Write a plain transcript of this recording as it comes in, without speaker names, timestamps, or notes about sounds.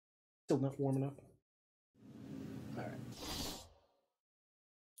Still not warm enough. Alright.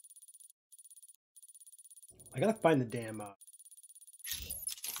 I gotta find the damn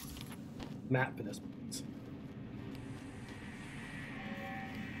map for this place.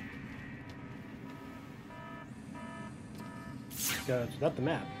 Because without the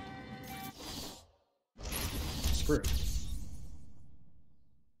map, screwed.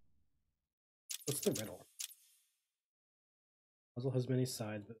 What's the riddle? Puzzle has many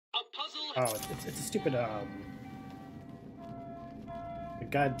sides, but oh, it's a stupid a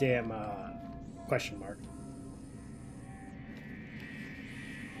goddamn question mark.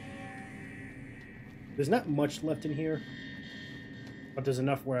 There's not much left in here, but there's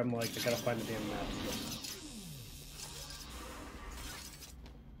enough where I'm like, I gotta find the damn map.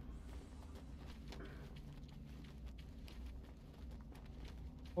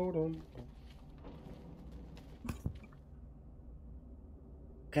 Hold on.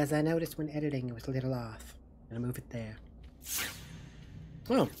 Because I noticed when editing it was a little off. I'm gonna move it there.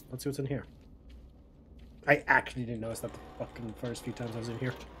 Oh, let's see what's in here. I actually didn't notice that the fucking first few times I was in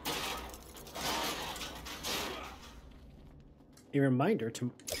here. A reminder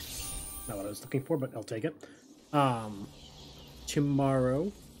to... Not what I was looking for, but I'll take it.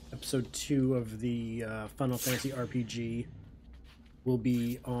 Tomorrow, episode 2 of the Final Fantasy RPG will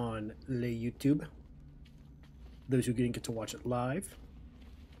be on Le YouTube. Those who didn't get to watch it live.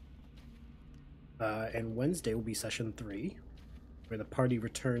 And Wednesday will be session 3, where the party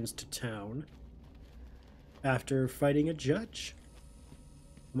returns to town after fighting a judge,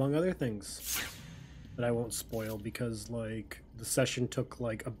 among other things that I won't spoil because, like, the session took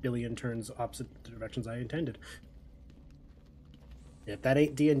like a billion turns opposite directions I intended. If that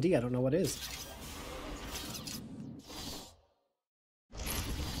ain't D&D, I don't know what is.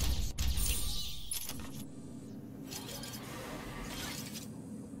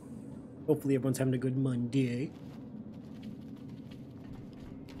 Hopefully everyone's having a good Monday.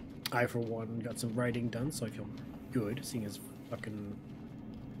 I, for one, got some writing done, so I feel good, seeing as fucking...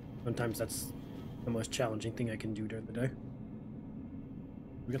 Sometimes that's the most challenging thing I can do during the day.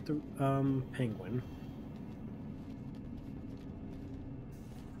 We got the, penguin.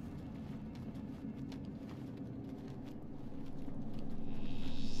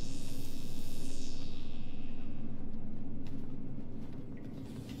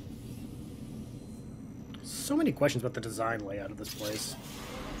 So many questions about the design layout of this place.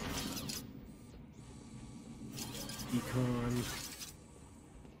 Econ.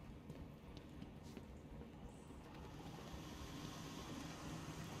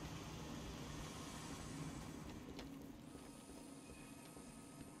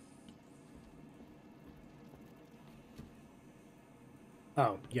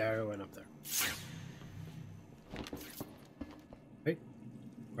 Oh, yeah, I went up there. Right?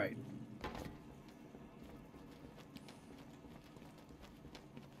 Right.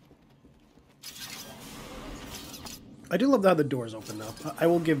 I do love how the doors open up. I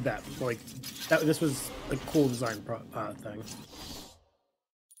will give that. Like, this was a cool design thing.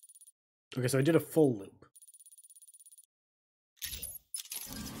 Okay, so I did a full loop.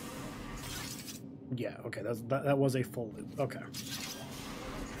 Yeah, okay, that was a full loop. Okay.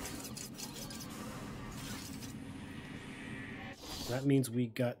 That means we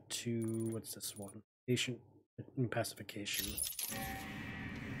got to, what's this one? Patient pacification.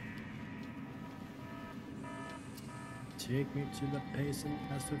 Take me to the patient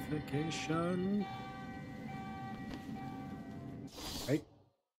pacification. Right?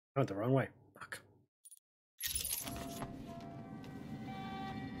 I went the wrong way. Fuck.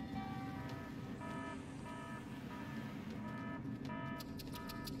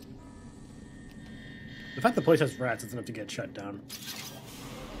 The fact the place has rats is enough to get shut down.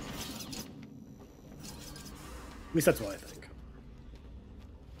 At least that's what I think.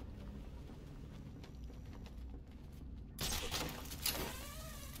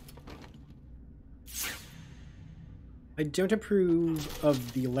 I don't approve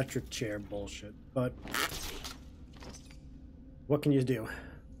of the electric chair bullshit, but what can you do?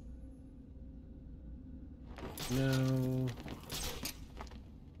 No.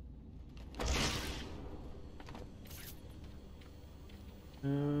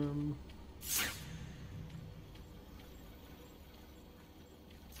 Let's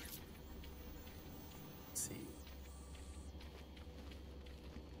see.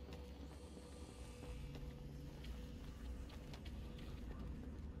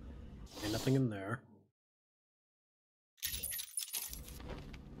 Okay, nothing in there.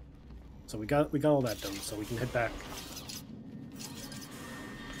 So we got all that done, so we can head back.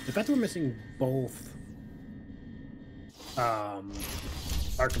 The fact that we're missing both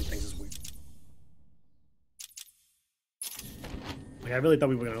Arkham things is weird. Okay, I really thought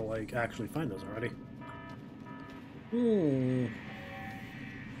we were gonna, like, actually find those already. We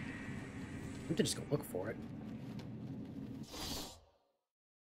could just go look for it.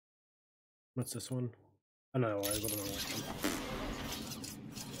 What's this one? Oh no, I wasn't on one.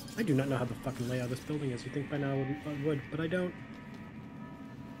 I do not know how the fucking layout of this building is. You think by now I would, but I don't.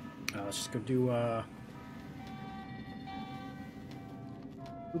 Let's just go do,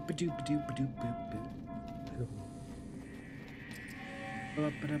 boop-a-doop-a-doop-a-doop-a-doop-boop-boop.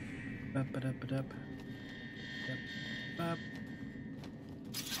 Up-a-dup, up-a-dup-a-dup. Up.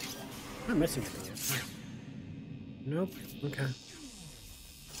 I'm missing anything yet. Nope. Okay.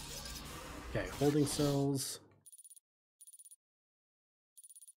 Okay, holding cells.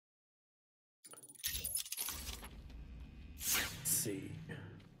 Let's see.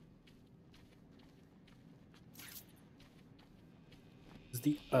 This is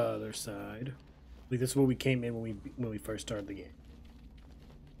the other side. I believe this is where we came in when we first started the game.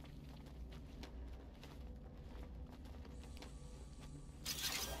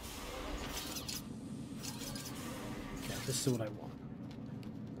 Okay, this is what I want.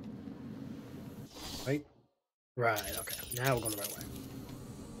 Right? Right, okay. Now we're going the right way.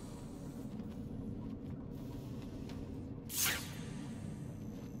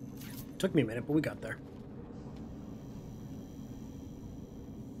 Took me a minute, but we got there.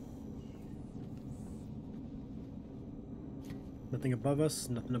 Nothing above us,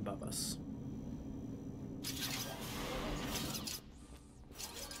 nothing above us.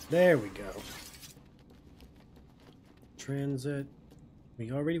 There we go. Transit.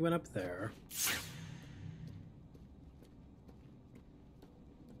 We already went up there.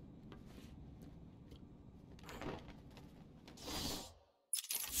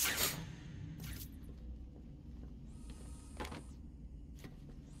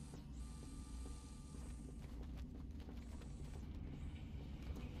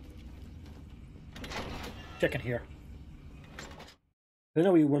 Check it here. I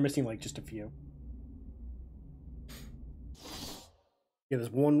know we were missing like just a few. Yeah,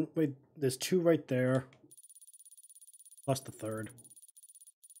 there's one. Wait, there's two right there. Plus the third.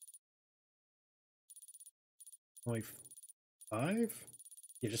 Only 5?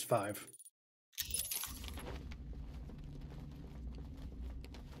 Yeah, just 5.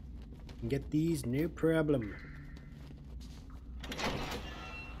 Can get these, no problem.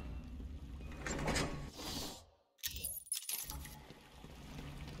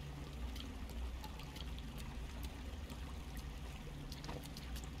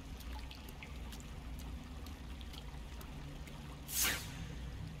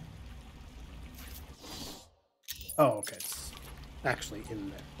 Oh, okay. It's actually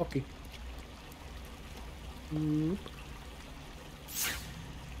in there. Okay.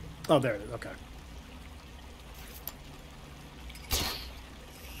 Oh, there it is. Okay.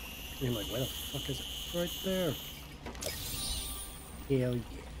 I'm like, where the fuck is it? Right there. Hell yeah.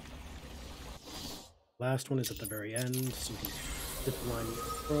 Last one is at the very end, so you can zip line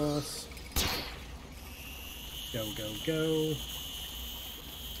across. Go, go, go.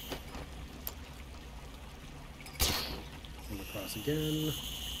 Across again.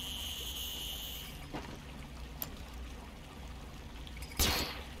 Just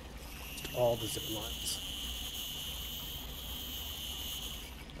all the zip lines.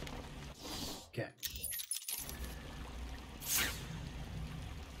 Okay.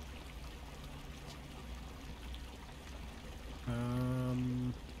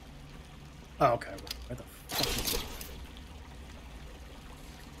 Oh, okay. Where the fuck is it?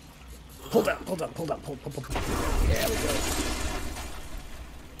 Pull down, pull down, pull down, pull. There we go.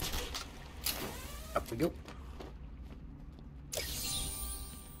 Up we go.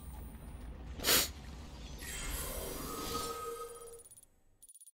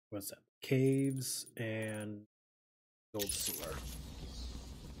 What's that? Caves and gold sewer.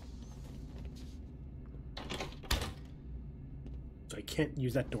 So I can't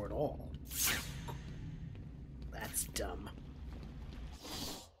use that door at all. That's dumb.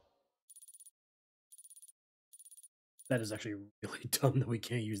 That is actually really dumb that we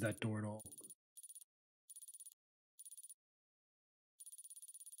can't use that door at all.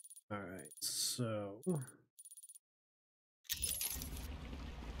 Alright, so... Oh,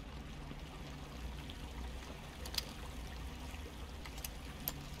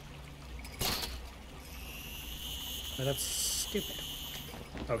 that's stupid.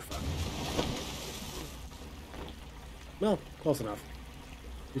 Oh, fuck. Well, close enough.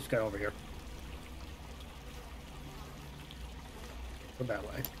 Just got over here. Go that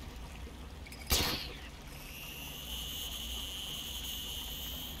way.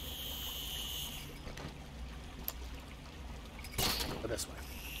 this way.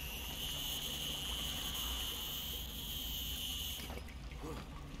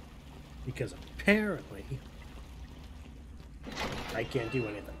 Because apparently I can't do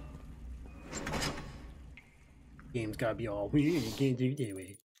anything. Game's gotta be all weird. You can't do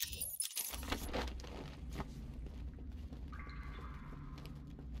anyway.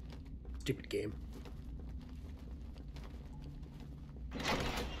 Stupid game.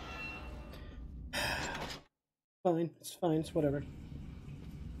 Fine, it's whatever.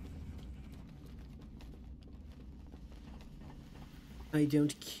 I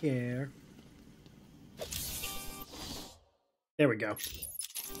don't care. There we go.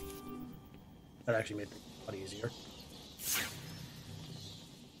 That actually made things a lot easier.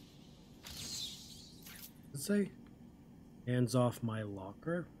 Let's say, hands off my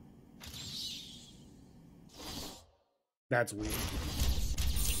locker. That's weird.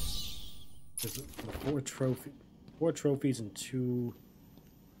 There's four trophies and 2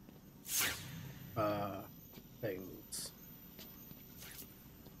 things.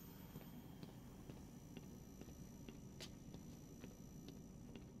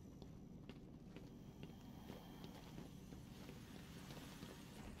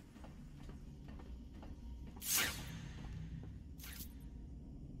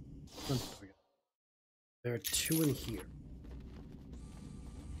 There are 2 in here.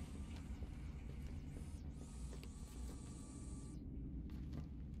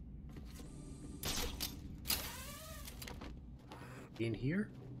 In here?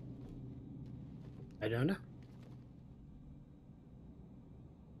 I don't know.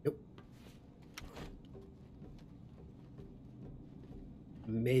 Nope.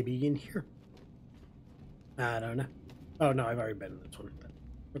 Maybe in here. I don't know. Oh no, I've already been in this one.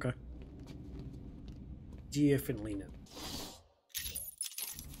 Okay. Definitely no.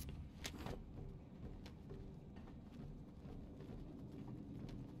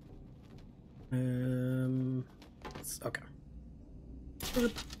 Okay.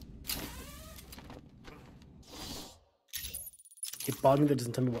 It bothered me that it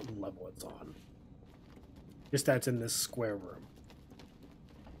doesn't tell me what level it's on. Just that it's in this square room.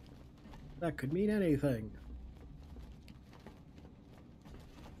 That could mean anything.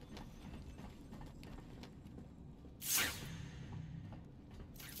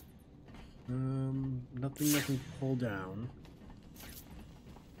 Nothing I can pull down.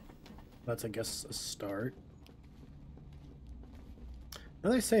 That's, I guess, a start.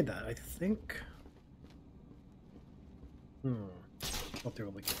 Now that I say that, I think... Up there,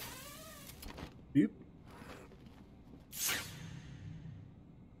 like... Beep.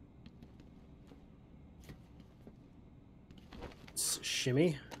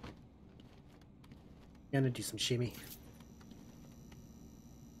 Shimmy. Gonna do some shimmy.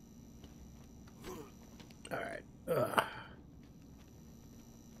 Alright. I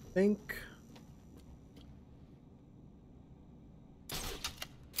think...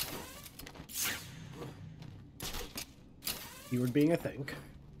 Keyword being I think.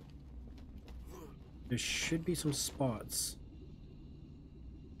 There should be some spots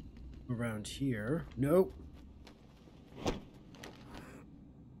around here. Nope.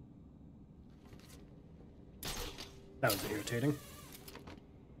 That was irritating.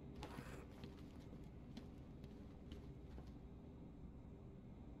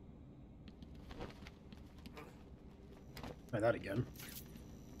 Try that again.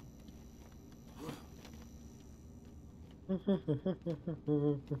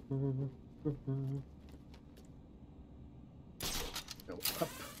 Go up.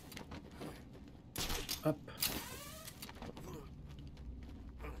 Up.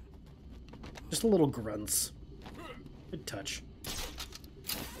 Just a little grunts. Good touch.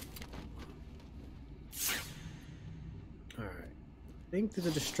 Alright. I think there's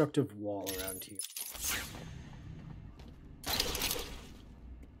a destructive wall around here.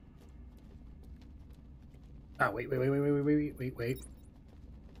 Ah, wait. There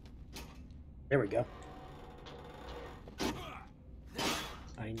we go.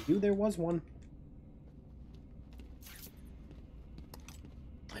 I knew there was one.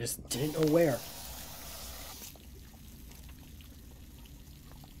 I just didn't know where.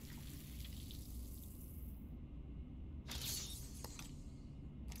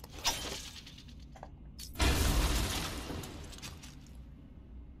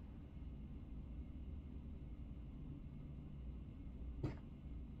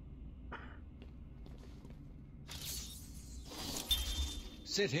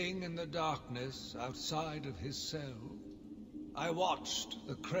 Sitting in the darkness outside of his cell, I watched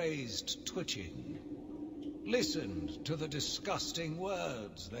the crazed twitching, listened to the disgusting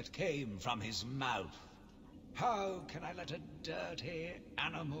words that came from his mouth. How can I let a dirty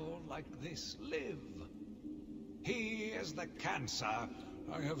animal like this live? He is the cancer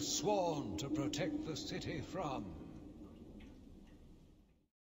I have sworn to protect the city from.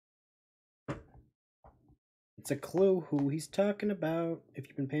 It's a clue who he's talking about, if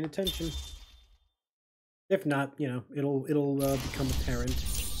you've been paying attention. If not, you know, it'll become apparent.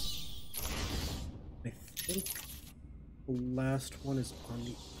 I think the last one is on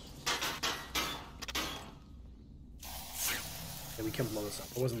the... Yeah, we can blow this up.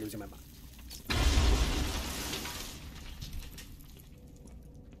 I wasn't losing my mind.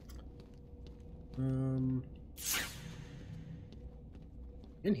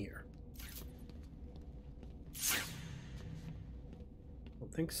 In here.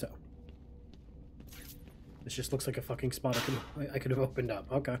 Don't think so. This just looks like a fucking spot I could have opened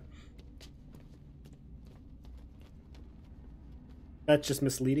up. Okay. That's just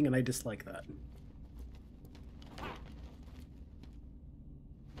misleading, and I dislike that.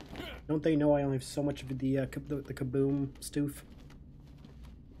 Don't they know I only have so much of the kaboom stoof?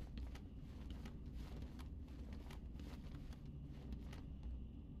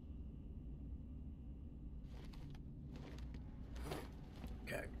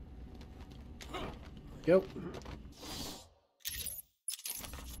 Okay. Go.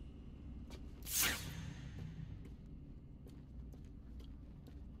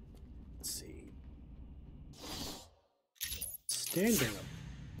 Let's see. Standing up.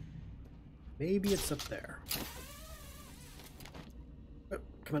 Maybe it's up there. Oh,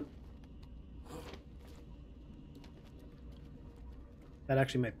 come on. That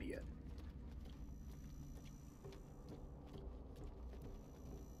actually might be it.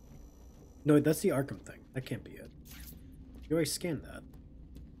 No, that's the Arkham thing. That can't be it. You already scanned that.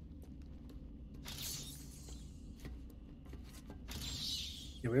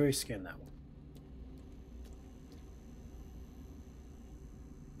 Yeah, we already scanned that one.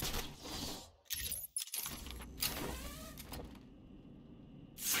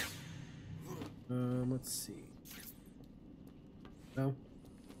 Let's see. No?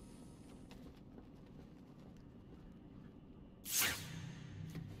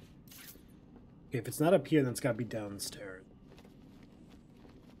 Okay, if it's not up here, then it's gotta be downstairs.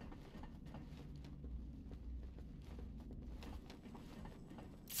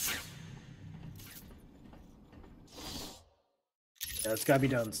 Yeah, it's gotta be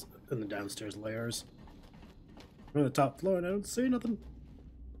down in the downstairs layers. We're on the top floor and I don't see nothing.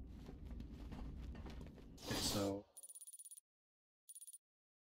 Okay, so...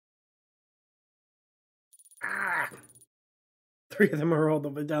 Ah! 3 of them are all the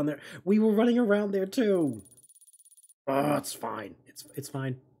way down there. We were running around there too. Oh, it's fine. It's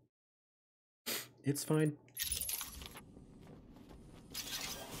fine. It's fine.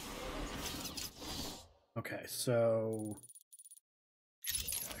 Okay, so...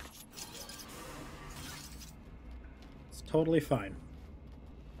 It's totally fine.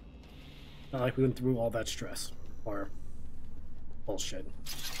 Not like we went through all that stress. Or bullshit.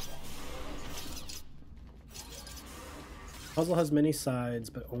 Puzzle has many sides,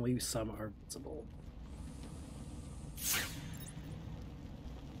 but only some are visible.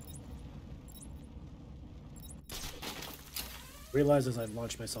 Realize as I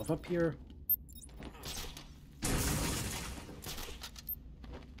launch myself up here.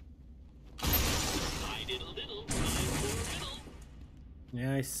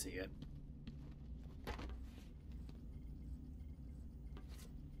 Yeah, I see it.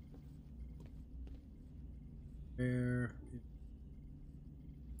 Where?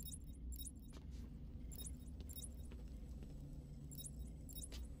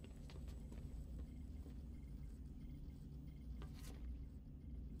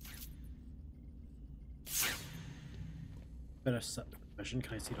 Better question,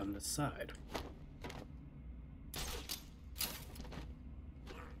 can I see it on this side?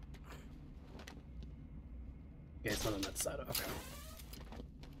 Yeah, it's not on that side. Okay.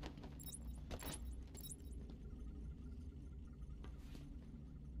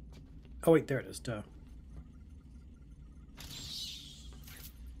 Oh wait, there it is. Duh.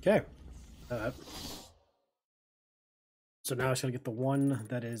 Okay. So now I just gotta get the one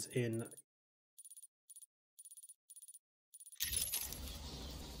that is in.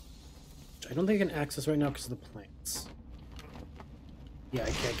 I don't think I can access right now because of the plants. Yeah,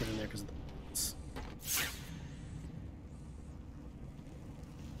 I can't get in there because of the plants.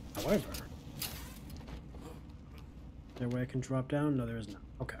 However, is there a way I can drop down? No, there is not.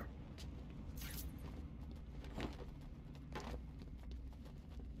 Okay.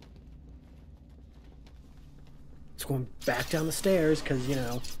 It's going back down the stairs because, you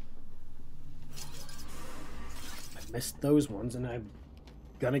know. Missed those ones, and I'm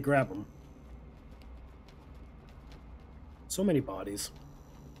gonna grab them. So many bodies.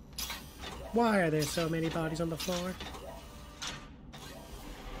 Why are there so many bodies on the floor?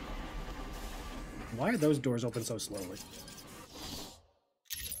 Why are those doors open so slowly?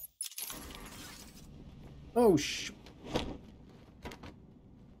 Oh,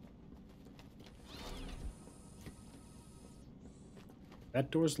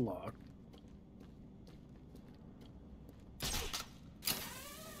 that door's locked.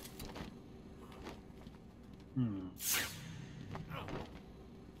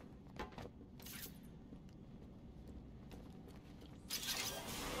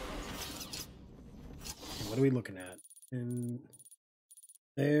 What are we looking at? And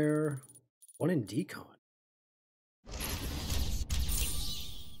there, one in decon.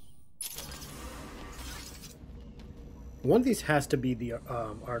 One of these has to be the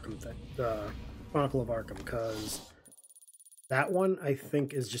Arkham thing, the Chronicle of Arkham, because that one I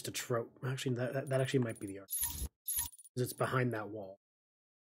think is just a trope. Actually, that actually might be the Arkham, because it's behind that wall.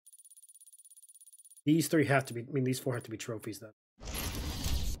 These three have to be. I mean, these four have to be trophies then.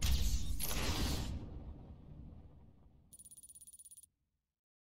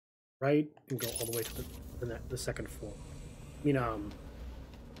 Right, and go all the way to the second floor. I mean,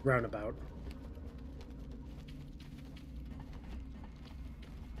 roundabout.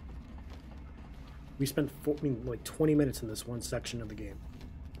 We spent like 20 minutes in this one section of the game,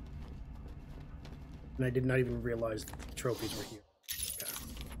 and I did not even realize that the trophies were here.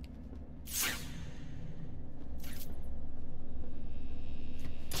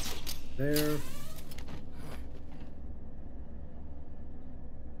 Okay. There.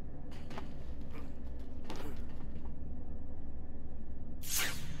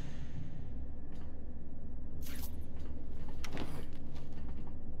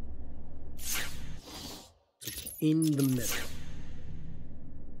 In the middle.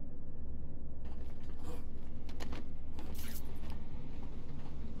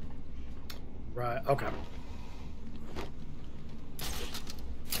 Right, okay.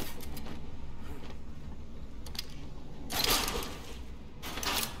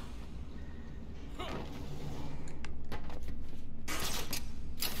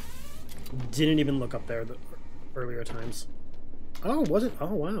 Didn't even look up there the earlier times. Oh, was it?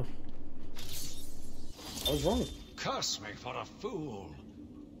 Oh, wow. I was wrong. Curse me for a fool.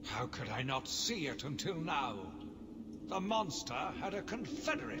 How could I not see it until now? The monster had a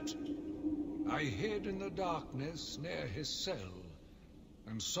confederate. I hid in the darkness near his cell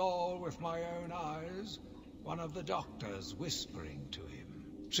and saw with my own eyes one of the doctors whispering to him.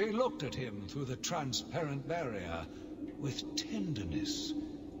 She looked at him through the transparent barrier with tenderness,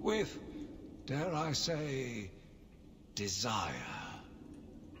 with, dare I say, desire.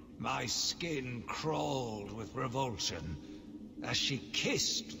 My skin crawled with revulsion as she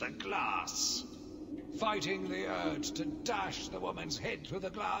kissed the glass. Fighting the urge to dash the woman's head through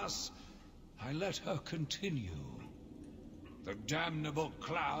the glass, I let her continue. The damnable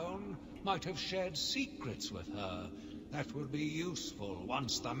clown might have shared secrets with her that would be useful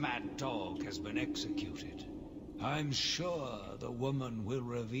once the mad dog has been executed. I'm sure the woman will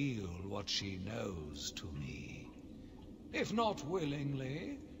reveal what she knows to me. If not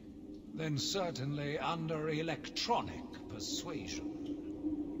willingly, then certainly under electronic persuasion.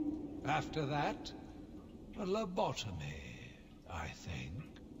 After that, a lobotomy, I think.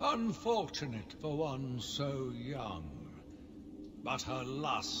 Unfortunate for one so young. But her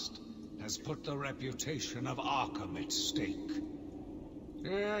lust has put the reputation of Arkham at stake.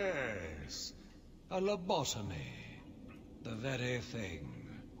 Yes, a lobotomy. The very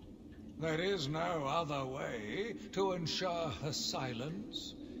thing. There is no other way to ensure her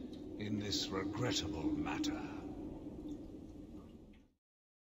silence in this regrettable matter.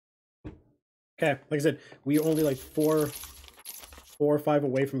 Okay, like I said, we are only like four or five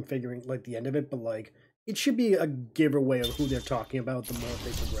away from figuring like the end of it, but like it should be a giveaway of who they're talking about the more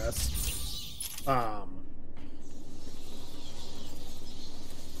they progress.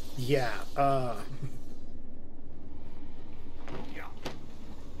 Yeah.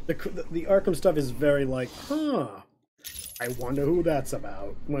 The Arkham stuff is very like, huh. I wonder who that's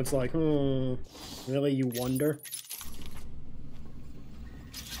about. When it's like, really, you wonder?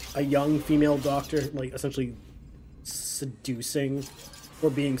 A young female doctor, like, essentially seducing, or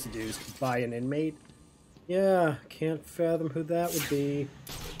being seduced by an inmate? Yeah, can't fathom who that would be.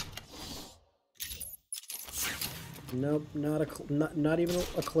 Nope, not even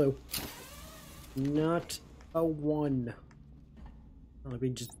a clue. Not a one. Well, we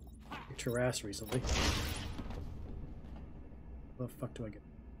just kicked her ass recently. What the fuck do I get?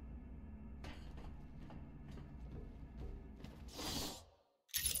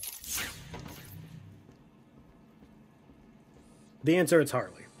 The answer is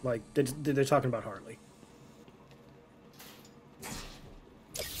Harley. Like, they're talking about Harley.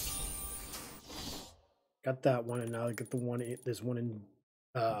 Got that one, and now I get the one. There's one in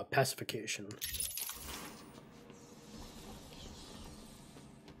pacification.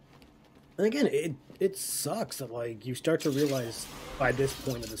 And again, it sucks that like you start to realize by this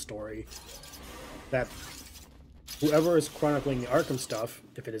point of the story that whoever is chronicling the Arkham stuff,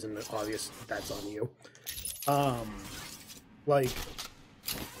 if it isn't obvious, that's on you. Like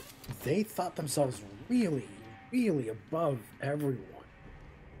they thought themselves really, really above everyone.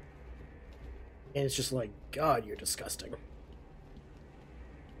 And it's just like, God, you're disgusting.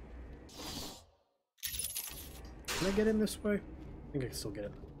 Can I get in this way? I think I can still get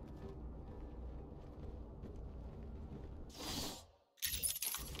in.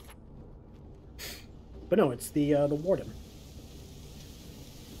 But no, it's the warden.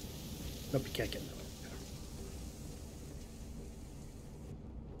 Nope, you can't get in that way.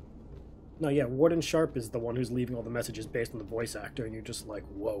 No, yeah, Warden Sharp is the one who's leaving all the messages based on the voice actor, and you're just like,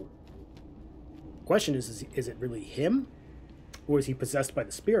 whoa. The question is it really him? Or is he possessed by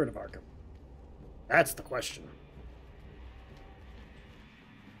the spirit of Arkham? That's the question.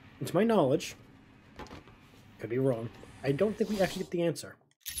 And to my knowledge, could be wrong, I don't think we actually get the answer.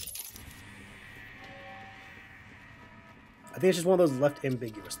 I think it's just one of those left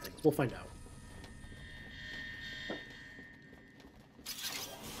ambiguous things. We'll find out.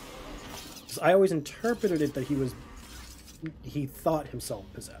 Because I always interpreted it that he thought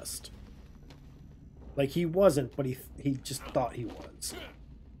himself possessed. Like, he wasn't, but he just thought he was.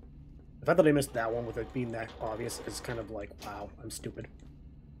 The fact that I missed that one with it being that obvious is kind of like, wow, I'm stupid.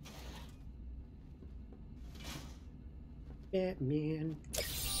 Batman.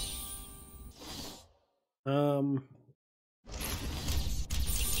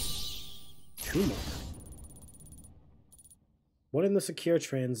 Two more. One in the secure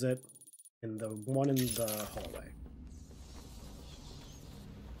transit, and the one in the hallway.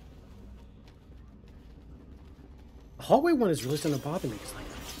 The hallway one is really starting to bother me because like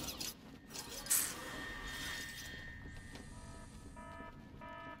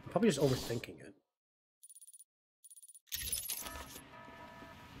I'm probably just overthinking it.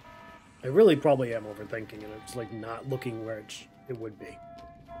 I really probably am overthinking it. It's like not looking where it would be.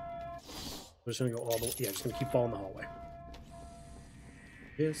 I'm just gonna go all the way. Yeah, just gonna keep following the hallway.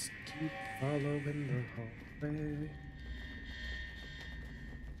 Just keep following the hallway.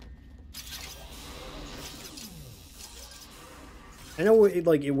 I know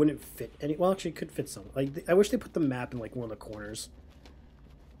it wouldn't fit any. Well, actually, it could fit some. Like, I wish they put the map in like one of the corners,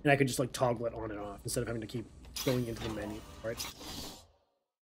 and I could just like toggle it on and off instead of having to keep going into the menu. Right.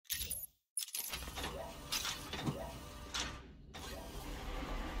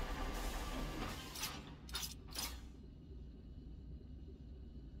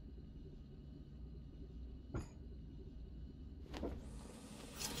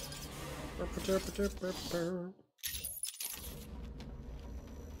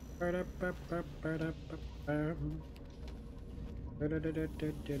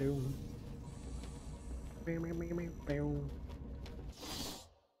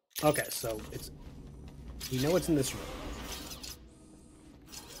 Okay, so we know it's in this room.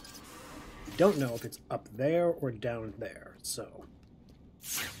 We don't know if it's up there or down there, so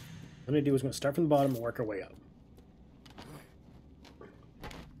what I'm gonna do is I'm gonna start from the bottom and work our way up.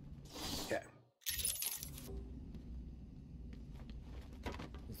 Okay.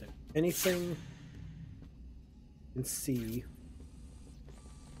 Is there anything you can see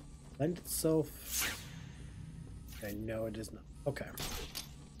lend itself? Okay, no, it is not. Okay.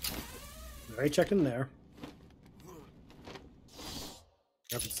 Already checked in there.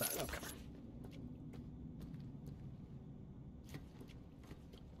 Up inside, okay.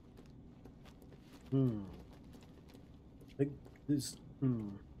 Like this.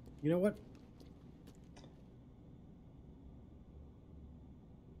 You know what?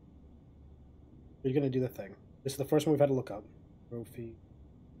 You're gonna do the thing. This is the first one we've had to look up. Trophy.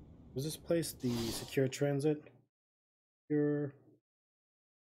 Was this place the secure transit? Secure.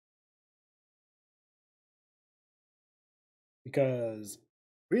 Because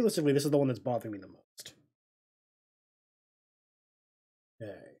realistically, this is the one that's bothering me the most.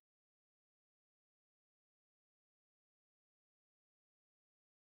 Okay.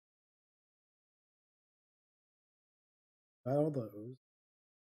 All those.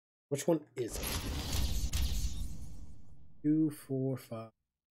 Which one is it? 2, 4, 5,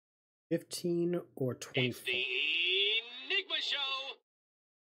 15, or 24? It's the Enigma Show.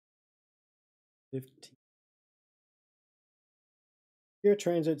 15. Secure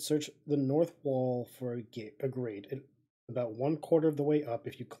transit. Search the north wall for a grate. About 1/4 of the way up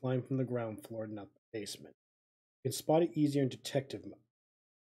if you climb from the ground floor, not the basement. You can spot it easier in detective mode.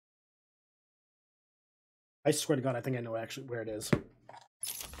 I swear to God, I think I know actually where it is.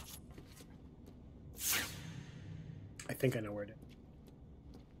 I think I know where it is.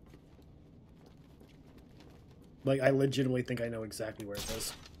 Like, I legitimately think I know exactly where it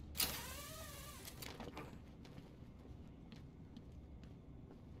is.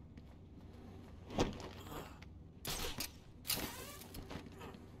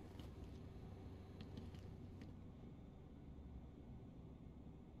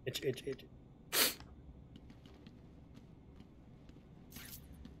 Itch.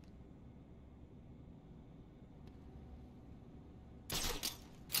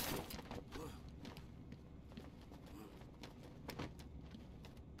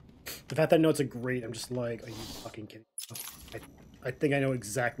 The fact that I know it's a grate, I'm just like, are you fucking kidding me? I think I know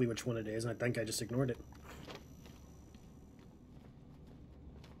exactly which one it is, and I think I just ignored it.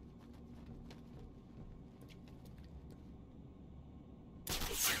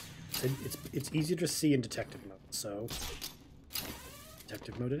 It's easier to see in detective mode, so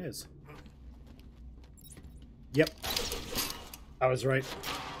detective mode it is. Yep, I was right.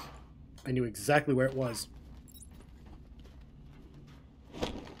 I knew exactly where it was.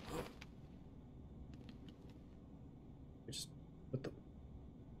 What the?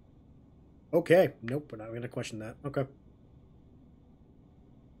 Okay, nope, we're not going to question that. Okay.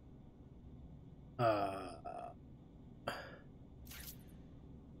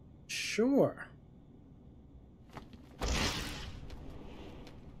 Sure.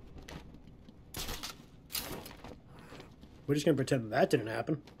 We're just going to pretend that didn't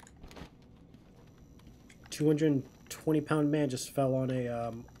happen. 220-pound man just fell on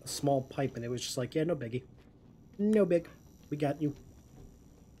a small pipe, and it was just like, yeah, no biggie. No big. We got you.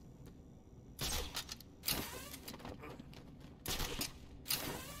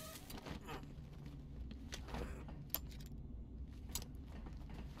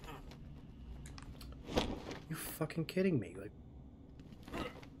 You fucking kidding me? Like,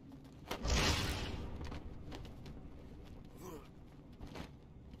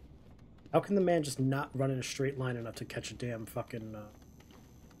 how can the man just not run in a straight line enough to catch a damn fucking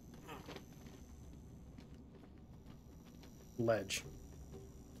ledge?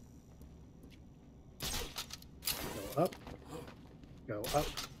 Go up. Go up.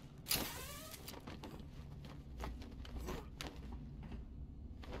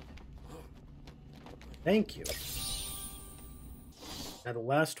 Thank you. Now the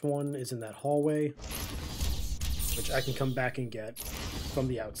last one is in that hallway, which I can come back and get from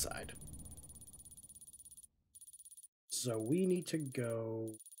the outside. So we need to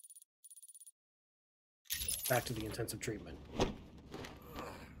go back to the intensive treatment.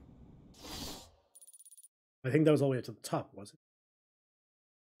 I think that was all the way up to the top, was it?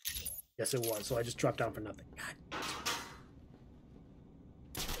 Yes, it was. So I just dropped down for nothing. God.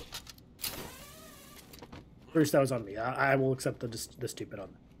 Bruce, that was on me. I will accept the stupid on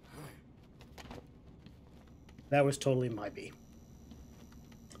that. That was totally my B.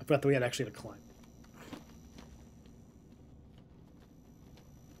 I forgot that we had actually to climb.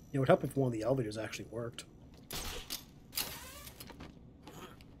 It would help if one of the elevators actually worked.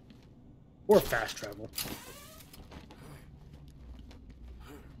 Or fast travel.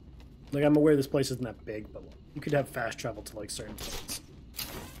 Like, I'm aware this place isn't that big, but you could have fast travel to, like, certain places.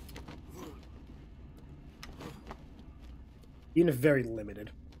 Even if very limited.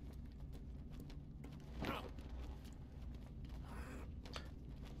 Are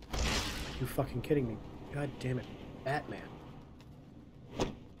you fucking kidding me? God damn it. Batman.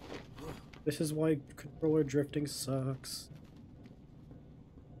 This is why controller drifting sucks.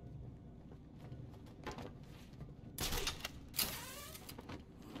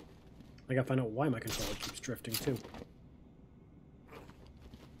 I gotta find out why my controller keeps drifting too.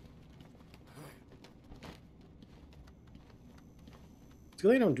 It's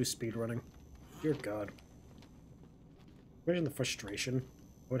good I don't do speedrunning. Dear God. Imagine the frustration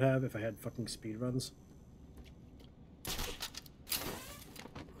I would have if I had fucking speedruns.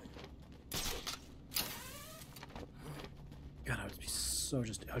 God, I would be so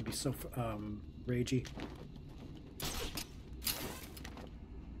I'd be so ragey.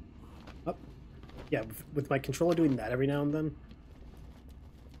 Up. Yeah, with my controller doing that every now and then,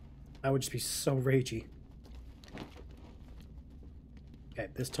 I would just be so ragey. Okay,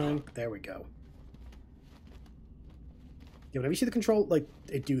 this time, there we go. Yeah, whenever you see the control, like,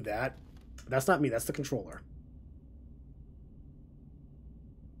 it do that, that's not me, that's the controller.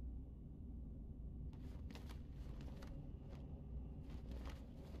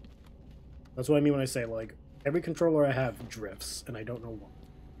 That's what I mean when I say, like, Every controller I have drifts, and I don't know why.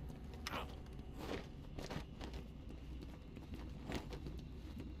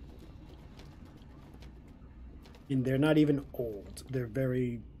 And they're not even old. They're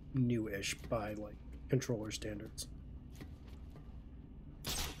very newish by, like, controller standards.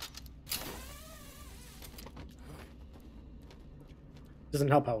 Doesn't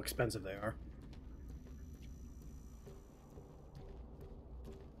help how expensive they are.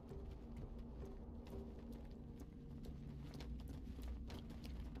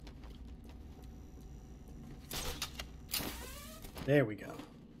 There we go.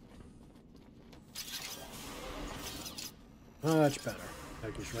 Much better. Now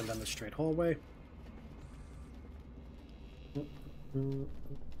we can just run down the straight hallway.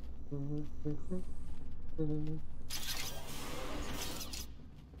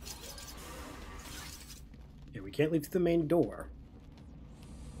 Yeah, we can't leave through the main door.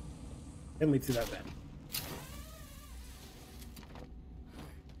 Then leave through that vent.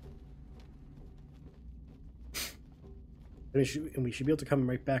 And we should be able to come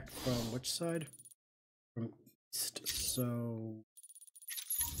right back from which side? From east. So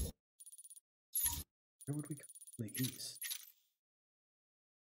where would we come from the east?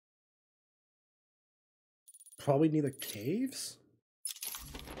 Probably near the caves?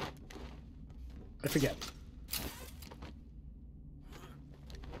 I forget.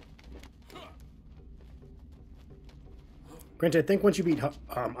 Granted, I think once you beat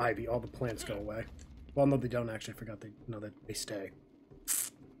Ivy, all the plants go away. Well, no, they don't actually. I forgot they stay.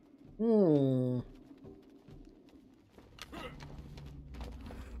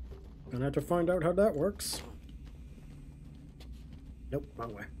 Gonna have to find out how that works. Nope,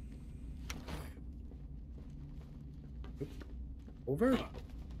 wrong way. Nope. Over?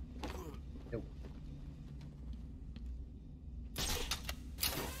 Nope.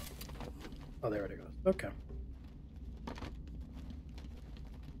 Oh, there it goes. Okay.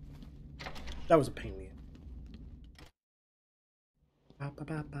 That was a pain in the ass. Bop,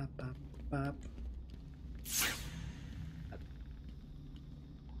 bop, bop, bop, bop.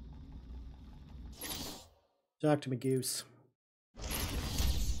 Talk to me, Goose.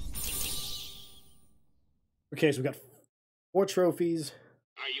 Okay, so we got 4 trophies.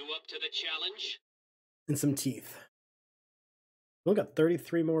 Are you up to the challenge? And some teeth. We only got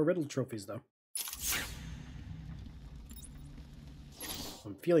 33 more riddle trophies, though.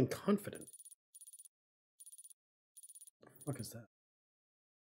 I'm feeling confident. What the fuck is that?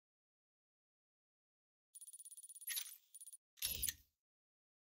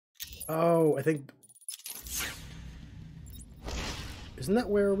 Oh, I think... Isn't that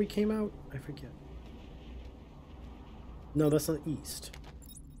where we came out? I forget. No, that's not east.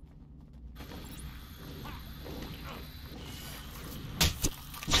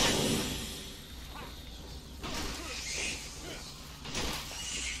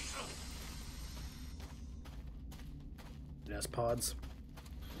 Yes, pods.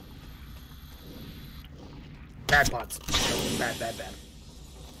 Bad pods. Bad, bad, bad.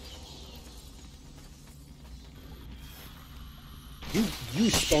 You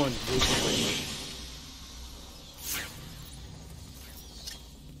spawned way too quickly.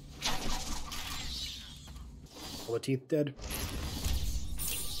 All the teeth dead?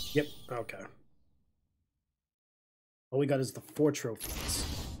 Yep, okay. All we got is the 4 trophies.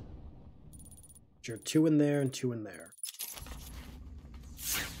 Which are 2 in there and 2 in there.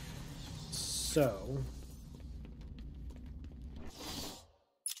 So...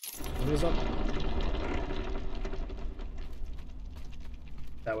 what is up?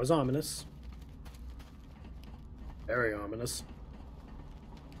 That was ominous. Very ominous.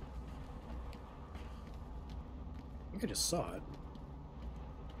 I think I just saw it.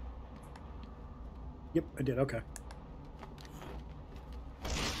 Yep, I did, okay.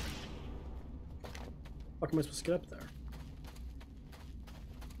 How am I supposed to get up there?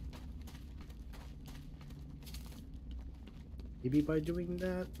 Maybe by doing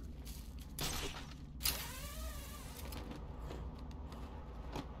that?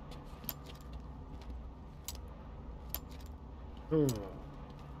 Hmm.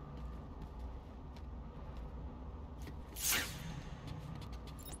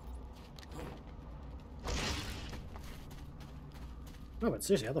 No, but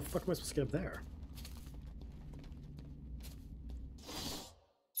seriously, how the fuck am I supposed to get up there?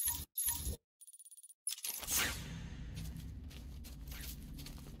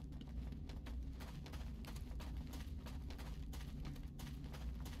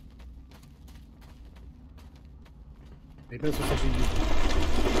 Maybe that's what's actually useful.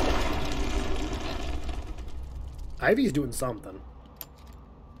 Ivy's doing something.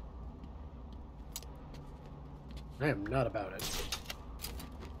 I am not about it.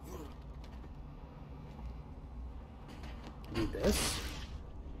 Need this.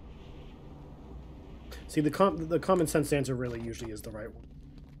 See, the common sense answer really usually is the right one.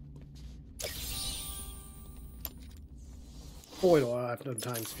 Boy, do I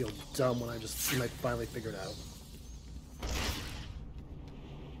sometimes feel dumb when I finally figure it out.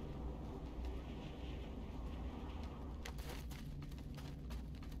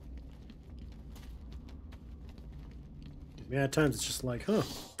 Yeah, at times it's just like, huh.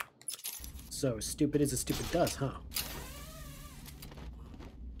 So stupid as a stupid does, huh?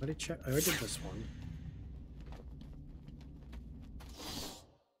 Let me check. I already did this one.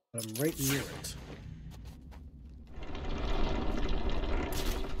 But I'm right near it.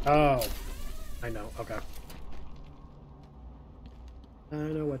 Oh. I know. Okay. I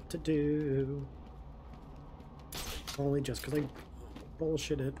know what to do. Only just because I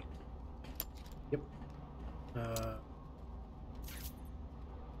bullshitted. Yep.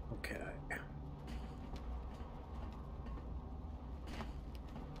 Okay.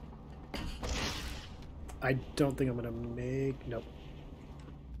 I don't think I'm gonna make... Nope.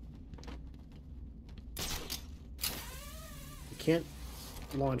 I can't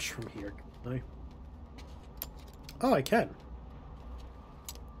launch from here, can I? Oh, I can.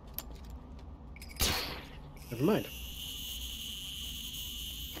 Never mind.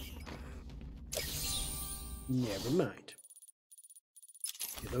 Never mind.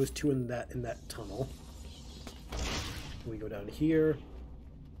 Okay, those two in that tunnel. We go down here.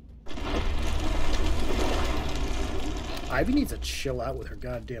 Ivy needs to chill out with her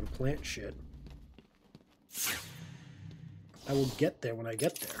goddamn plant shit. I will get there when I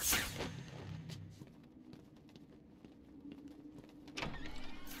get there.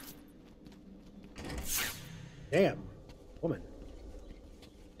 Damn, woman.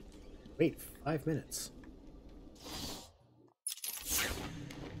 Wait, 5 minutes.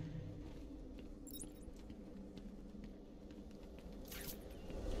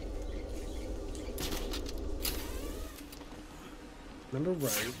 Remember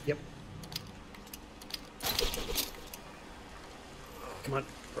right? Yep. Come on,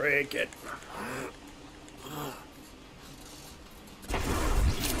 break it.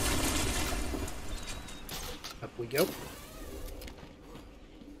 Up we go.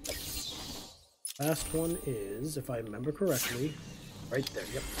 Last one is, if I remember correctly, right there.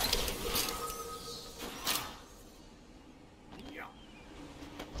 Yep.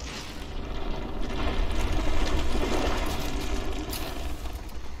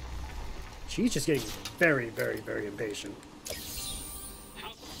 She's just getting very, very, very impatient.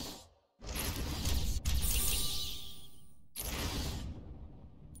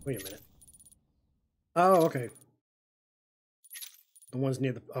 Wait a minute. Oh, okay. The ones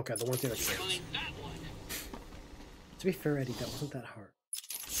near the... Okay, the ones near the trains. To be fair, Eddie, that wasn't that hard.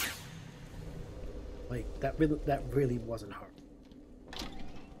 Like, that really wasn't hard.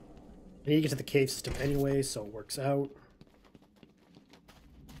 And you get to the cave system anyway, so it works out.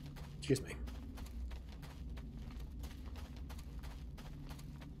 Excuse me.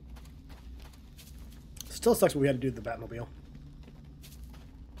 Still sucks, but we had to do the Batmobile.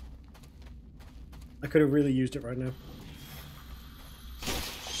 I could have really used it right now.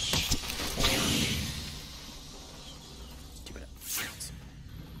 Stupid ass.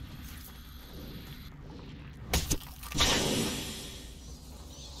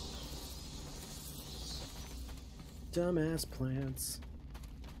 Dumbass plants.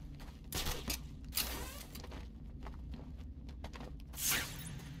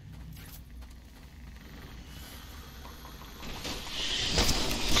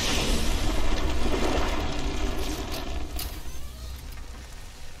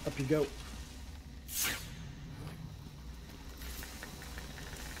 Up you go.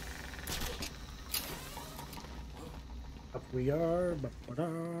 Up we are. Ba-ba-da.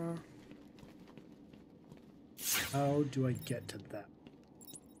 How do I get to that?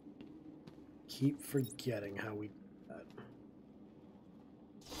 Keep forgetting how we do that.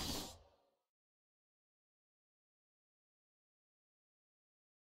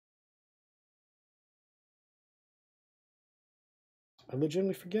 I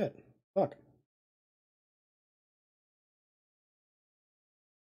legitimately forget. Fuck.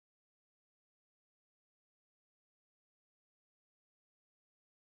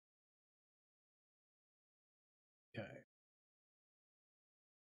 Okay.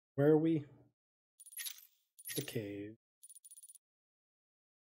 Where are we? The cave.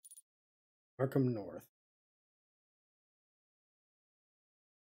 Arkham North.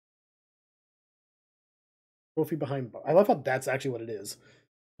 Trophy behind bar. I love how that's actually what it is.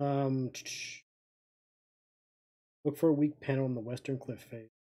 Look for a weak panel on the western cliff face.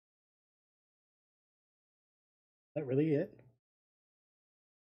 Is that really it?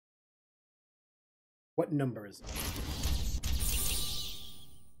 What number is it?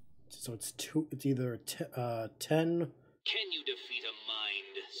 So it's two. It's either 10. Can you defeat a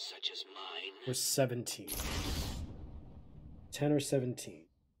mind such as mine? Or 17. 10 or 17.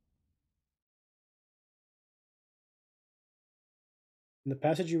 In the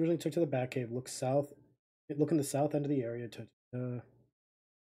passage you originally took to the Batcave, look south. Look in the south end of the area to.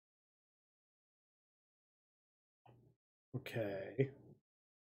 Okay.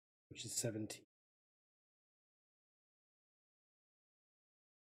 Which is 17.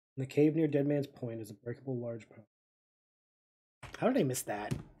 In the cave near Dead Man's Point is a breakable large power. How did I miss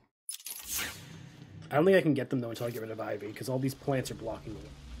that? I don't think I can get them though until I get rid of Ivy, because all these plants are blocking the way.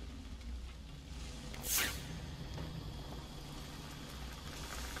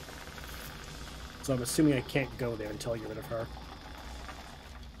 So I'm assuming I can't go there until I get rid of her.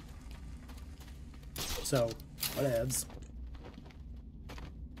 So, whatevs.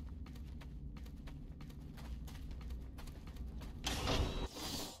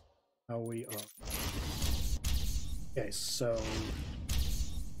 How we are. Okay, so.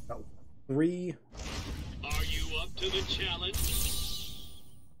 Oh, 3. Are you up to the challenge?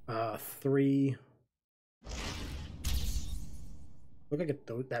 3. Look, I get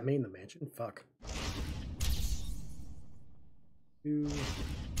that many in the mansion? Fuck. 2.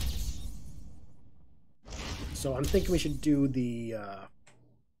 So I'm thinking we should do the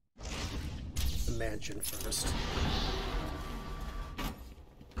mansion first.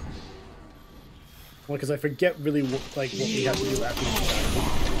 Well, because I forget really what we have to do after this.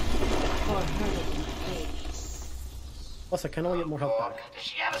 Plus, I kind of get more health back. Does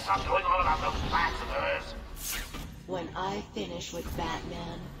she ever stop going on about those plans of hers? When I finish with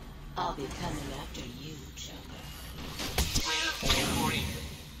Batman, I'll be coming after you, Joker.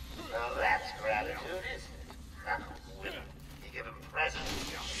 Well, that's gratitude, isn't it? You give him presents,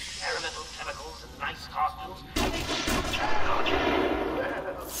 experimental chemicals, and nice costumes, and they turn on you.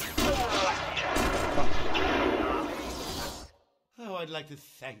 Oh, I'd like to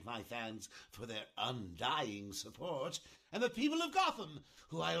thank my fans for their undying support, and the people of Gotham,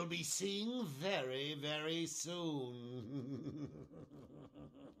 who I'll be seeing very, very soon.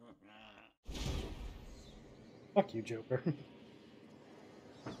 Fuck you, Joker.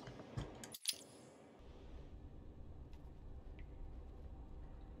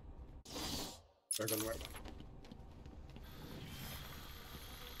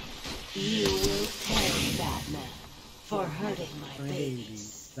 You will pay, Batman, for hurting my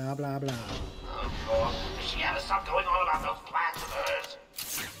babies. Blah, blah, blah. Of course. Does she ever stop going on about those plans of hers?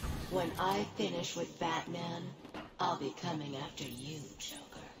 When I finish with Batman, I'll be coming after you,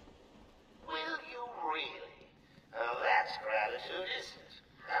 Joker. Will you really? Oh, that's gratitude, isn't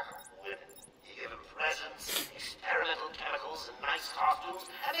it? You give him presents, experimental chemicals, and nice costumes,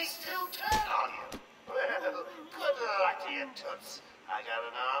 and they still turn on you. Well, good luck to you, Toots. I got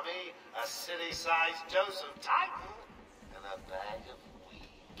an army, a city-sized dose of Titan, and a bag of weed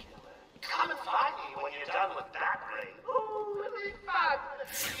killer. Come and find me when you're done with that raid. Ooh, it'll be fun.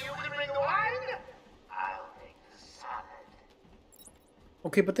 You can bring the wine, I'll make the salad.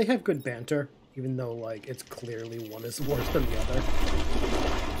 Okay, but they have good banter, even though, like, it's clearly one is worse than the other.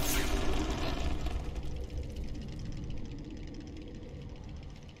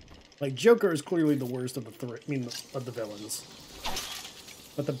 Like, Joker is clearly the worst of the of the villains.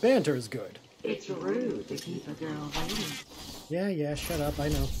 But the banter is good. It's rude to keep a girl waiting. Yeah, shut up, I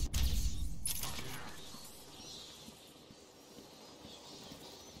know.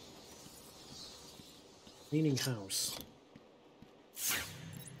 Cleaning house.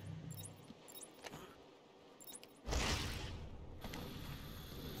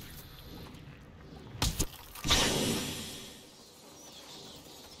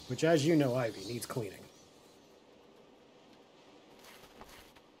 Which, as you know, Ivy needs cleaning.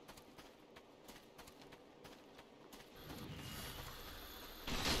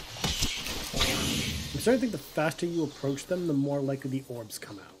 I'm starting to think the faster you approach them, the more likely the orbs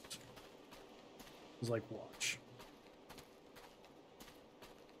come out. It's like, watch.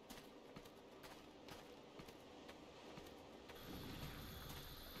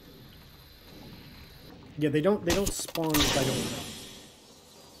 Yeah, they don't spawn if I don't know.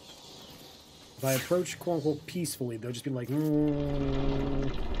 If I approach quote-unquote peacefully, they'll just be like,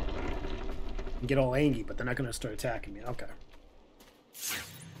 and get all angry, but they're not going to start attacking me. Okay.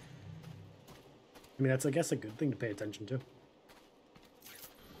 I mean, that's, I guess, a good thing to pay attention to.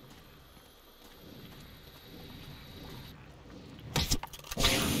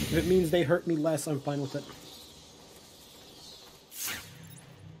 If it means they hurt me less, I'm fine with it.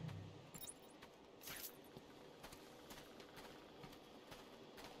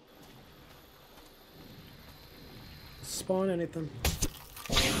 spawn anything.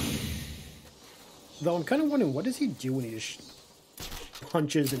 Though I'm kind of wondering, what does he do when he just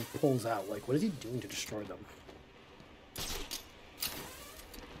punches and pulls out? Like, what is he doing to destroy them?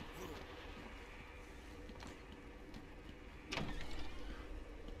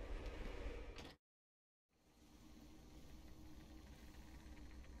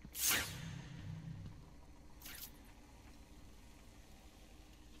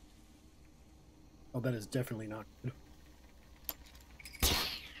 Oh, that is definitely not good.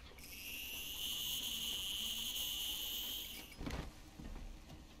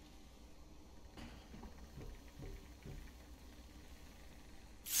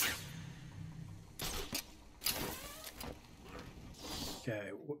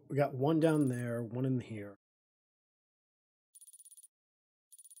 Okay, we got one down there, one in here.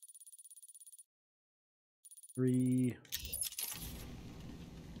 Three.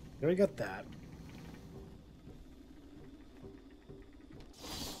 We already got that.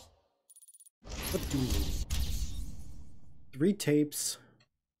 What do we need? 3 tapes,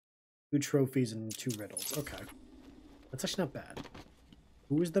 2 trophies, and 2 riddles. Okay. That's actually not bad.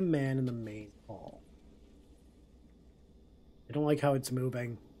 Who is the man in the main hall? I don't like how it's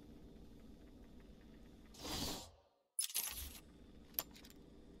moving.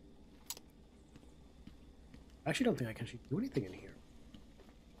 I actually don't think I can actually do anything in here.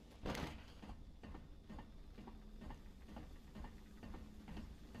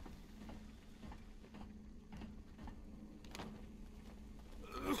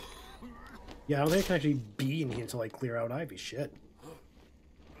 Yeah, I don't think I can actually be in here until I clear out Ivy. Shit.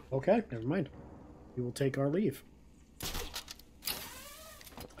 Okay, never mind. We will take our leave.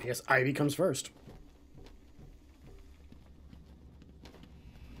 I guess Ivy comes first.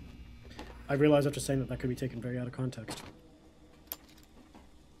 I realized after saying that that could be taken very out of context.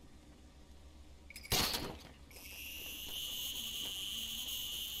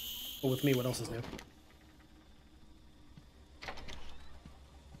 But with me, what else is new?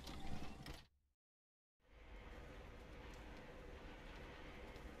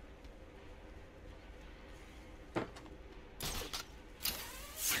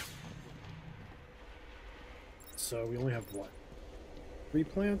 So we only have what? 3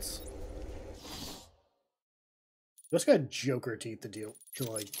 plants? Just got Joker teeth to deal to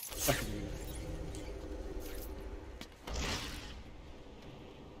like fucking.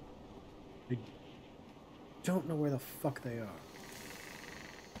 I don't know where the fuck they are.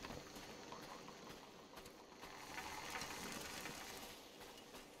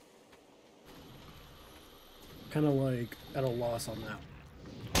 Kind of like at a loss on that.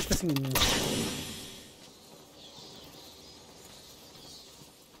 Just missing one.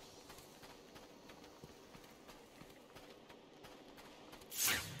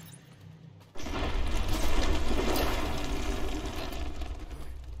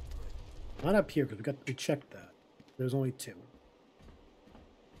 Not up here because we checked that. There's only 2.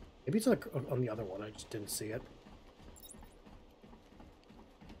 Maybe it's like on the other one. I just didn't see it.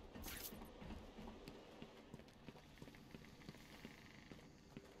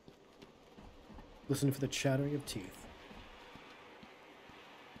 Listen for the chattering of teeth.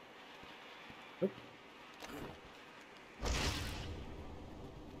 Nope.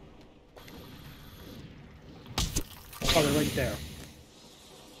 Oh, they're right there.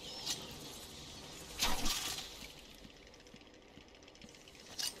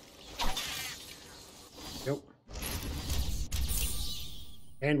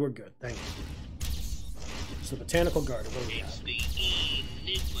 And we're good, thank you. So Botanical Garden, what do we got? It's the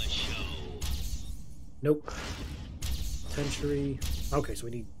Enigma Show. Nope. Century. Okay, so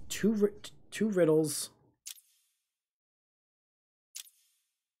we need two riddles.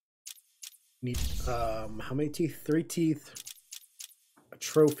 Need how many teeth? 3 teeth. A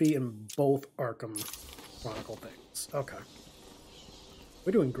trophy and both Arkham Chronicle things. Okay.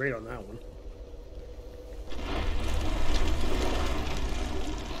 We're doing great on that one.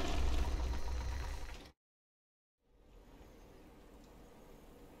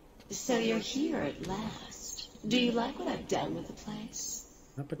 So you're here at last. Do you like what I've done with the place?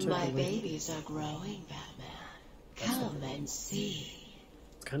 Not particularly. My babies are growing, Batman. Come and see.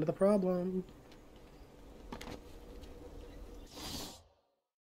 It's kind of the problem.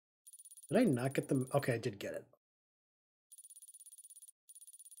 Did I not get them? Okay, I did get it.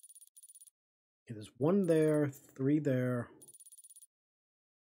 Okay, there's 1 there, 3 there.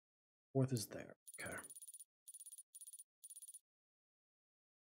 4th is there. Okay.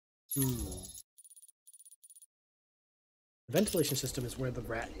 The ventilation system is where the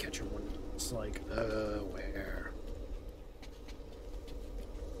rat catcher one is. It's like, where?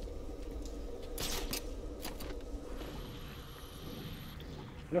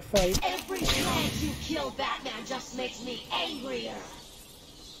 Gonna fight. Every time you kill Batman just makes me angrier.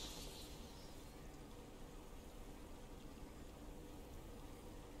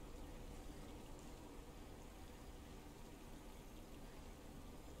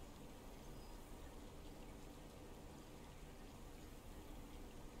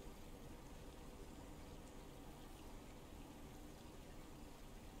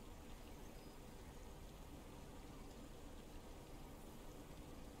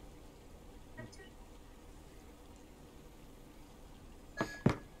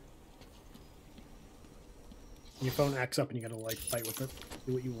 Your phone acts up and you gotta like fight with it.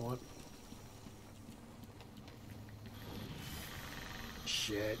 Do what you want.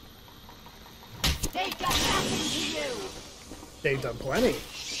 Shit. They've got nothing to you. They've done plenty.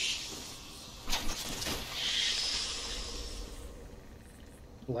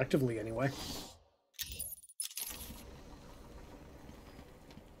 Collectively, anyway.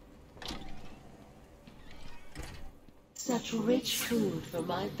 Such rich food for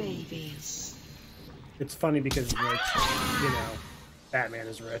my babies. It's funny because rich, you know, Batman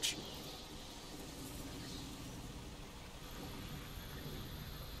is rich.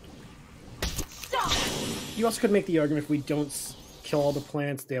 Stop! You also could make the argument if we don't kill all the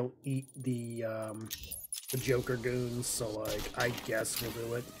plants, they'll eat the Joker goons. So, like, I guess we'll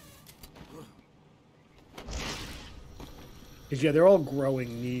do it. Because yeah, they're all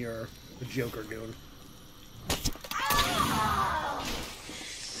growing near the Joker goon.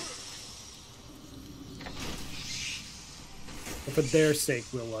 But for their sake,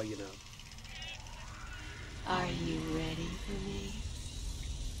 we'll, you know. Are you ready for me?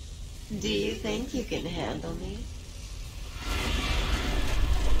 Do you think you can handle me?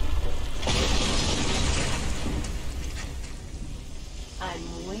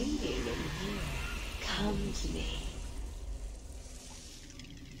 I'm waiting in here. Come to me.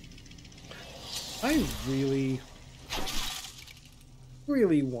 I really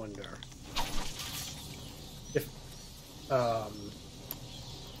wonder if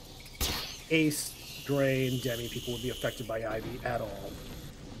Ace, Gray, and Demi people would be affected by Ivy at all.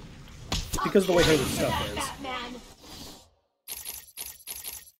 Because of the way her stuff is.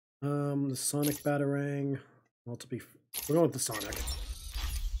 The Sonic Batarang. Well, we're going with the Sonic.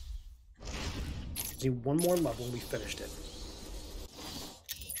 Need one more level and we finished it.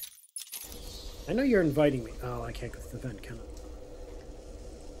 I know you're inviting me. Oh, I can't go to the vent, can I?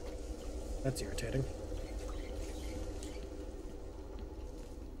 That's irritating.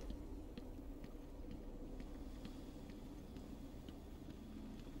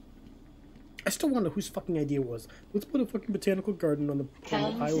 I still wonder whose fucking idea it was. Let's put a fucking botanical garden on the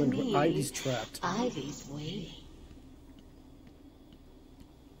island where Ivy's trapped. Ivy's waiting.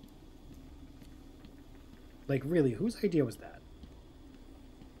 Like, really, whose idea was that?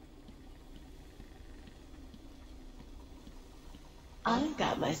 I've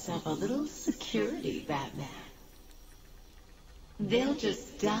got myself a little security Batman. They'll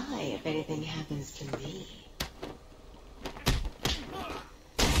just die if anything happens to me.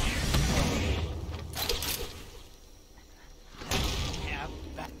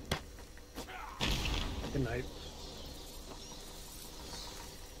 Good night.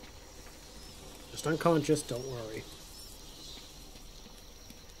 Just unconscious, don't worry.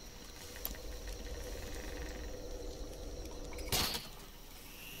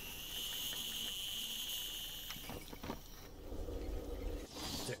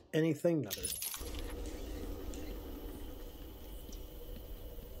 Is there anything? No, there's...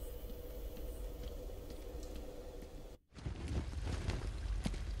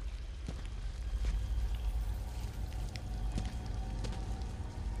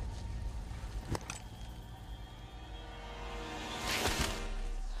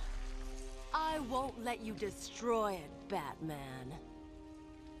 I won't let you destroy it, Batman.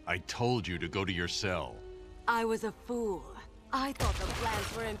 I told you to go to your cell. I was a fool. I thought the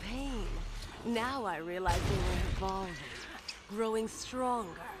plants were in pain. Now I realize they were evolving, growing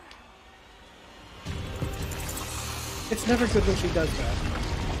stronger. It's never good when she does that.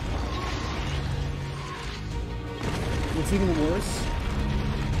 It's even worse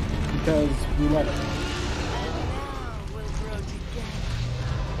because we let her. And now we'll grow together.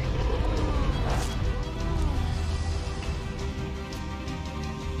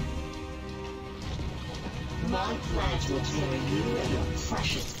 My plans will tear you and your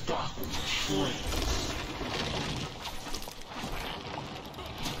precious Gotham to shreds.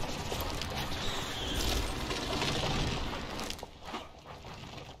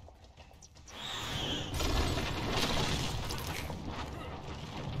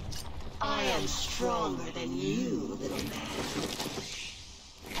 I am stronger than you, little man.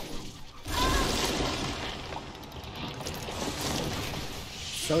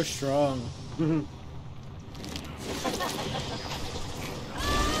 so strong.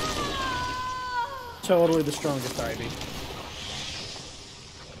 Totally the strongest Ivy.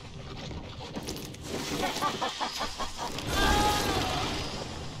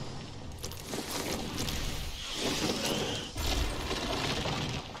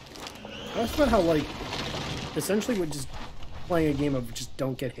 I always felt how, like, essentially we're just playing a game of just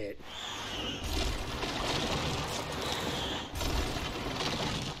don't get hit.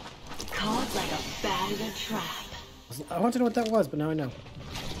 Caught like a bat in a trap. I want to know what that was, but now I know.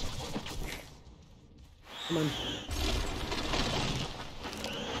 Come on.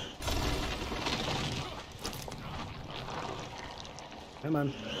 Come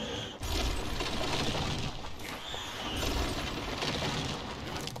on.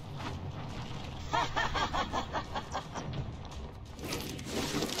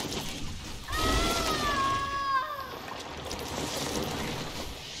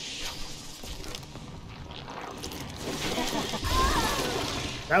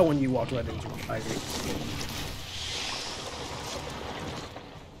 That one you walked right into, I agree.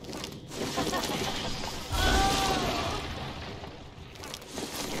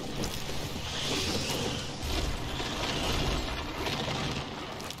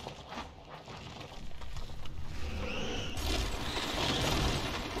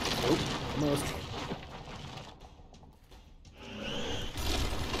 Nope, almost.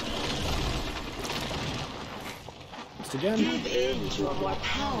 Again. Give in to a more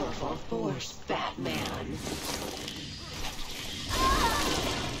powerful force, Batman.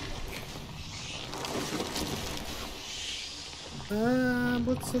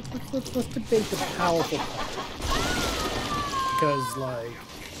 Let's debate the powerful part. Because, like,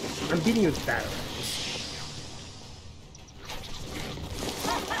 I'm beating you with batarangs.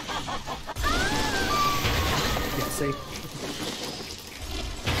 Yeah, see?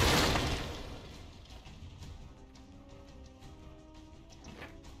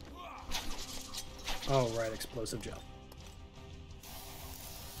 Oh, right, explosive gel.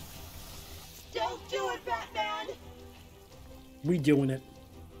 Don't do it, Batman! We doing it.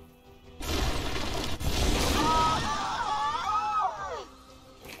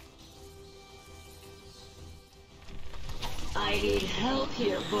 I need help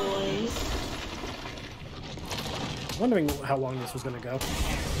here, boys. Wondering how long this was gonna go.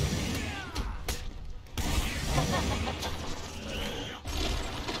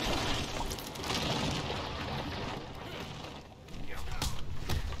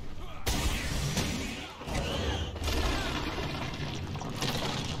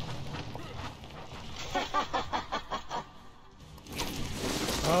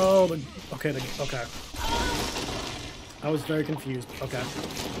 Oh, okay. I was very confused. Okay.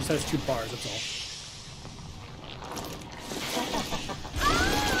 This has 2 bars, that's all.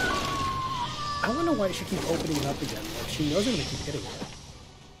 I wonder why she keeps opening it up again. Like, she knows I'm gonna keep hitting it.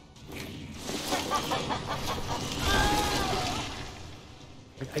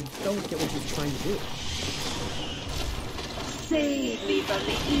 Like, I don't get what she's trying to do. Save me from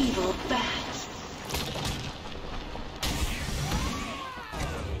the evil bat.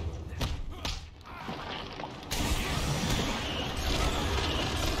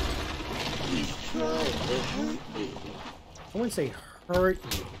 He's trying to hurt me. I wouldn't say hurt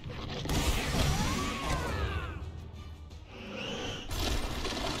you.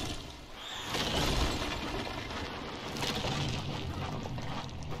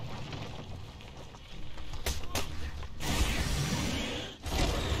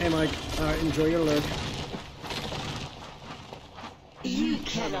 Hey Mike, enjoy your lurk. You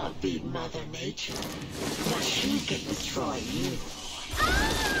cannot beat Mother Nature, but she can destroy you.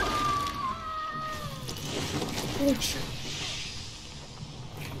 Oh shit.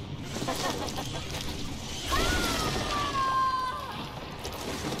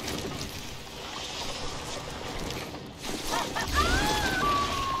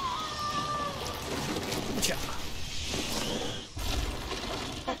 Gotcha.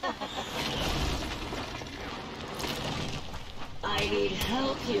 I need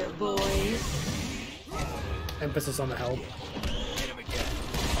help here, boys. Emphasis on the help. Hit him again.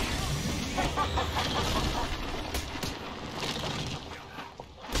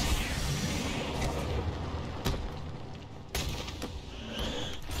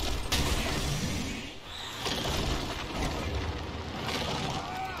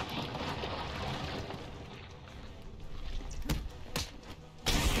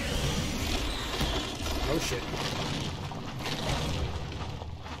 Oh shit.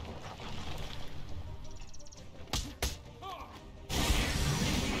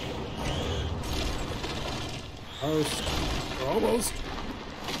 Almost. Almost.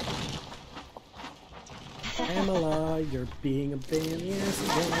 you're being a pain in the ass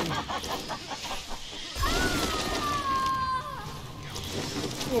again.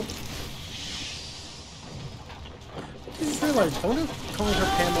 Oh. I just realized, I wonder if calling her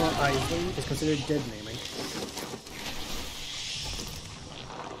Pamela Isley is considered dead naming.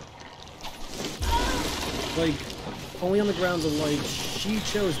 Like, only on the grounds of, like, she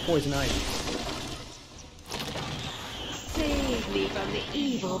chose poison ivy. Save me from the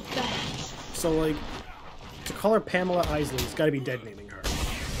evil bat. So, like, to call her Pamela Isley, it's gotta be dead naming her.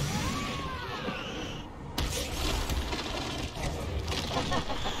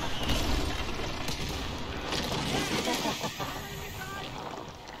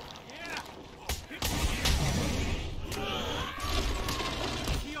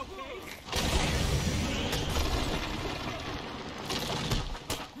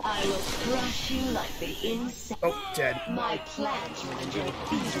 I will crush you like the insect. Oh, dead. My plans will enjoy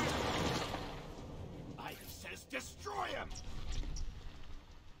feeding. Eidos says destroy him!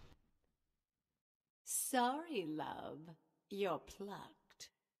 Sorry, love. You're plucked.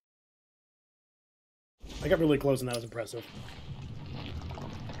 I got really close and that was impressive.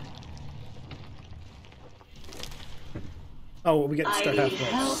 Oh, we get to start I half need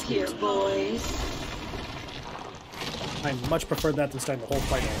help here, boys. I much prefer that than starting the whole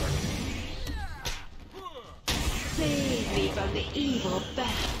fight over. Save me from the evil bat.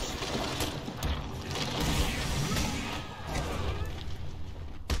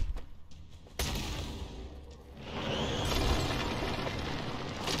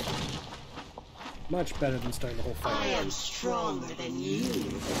 Much better than starting the whole fight I over. am stronger than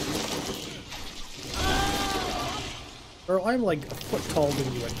you. Or I'm like a foot taller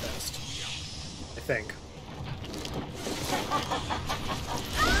than you at best. I think.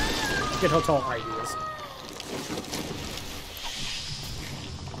 Forget how tall Ivy is.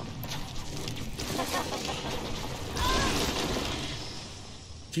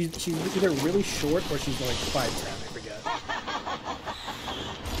 She's either really short or she's like 5'10", I forget.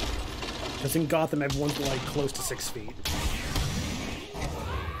 Because in Gotham, everyone's like close to 6 feet.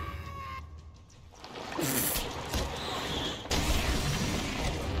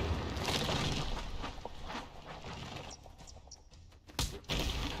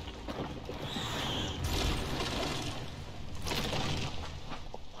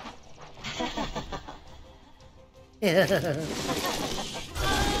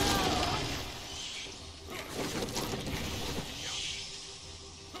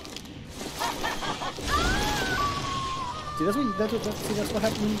 See, that's what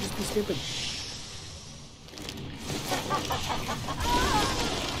happens when you just be stupid.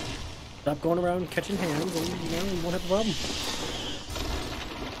 Stop going around catching hands, and you know you won't have a problem.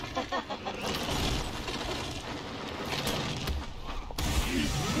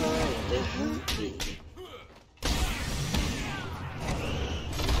 He's trying to hurt me.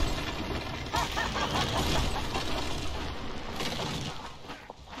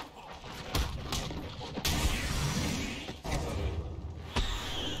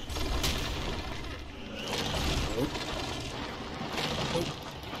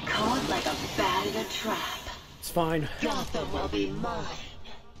 Caught like a bat in a trap. It's fine. Gotham will be mine.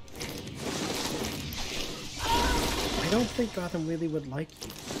 I don't think Gotham really would like you.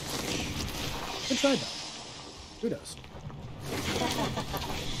 Good try, though. Who does?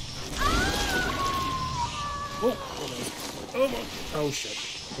 Oh, almost. Oh, shit.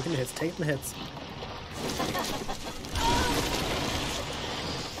 Taking the hits, taking the hits.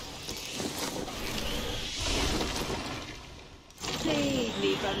 Save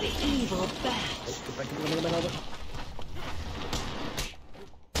me from the evil bat. Oh, get back into the middle of it.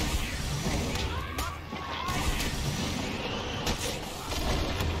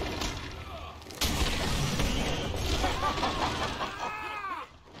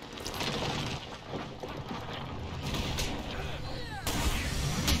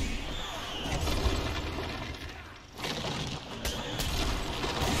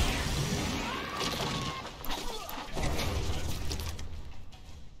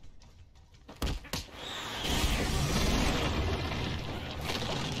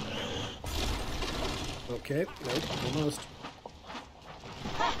 Okay, nope, almost.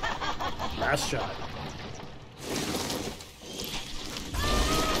 Last shot.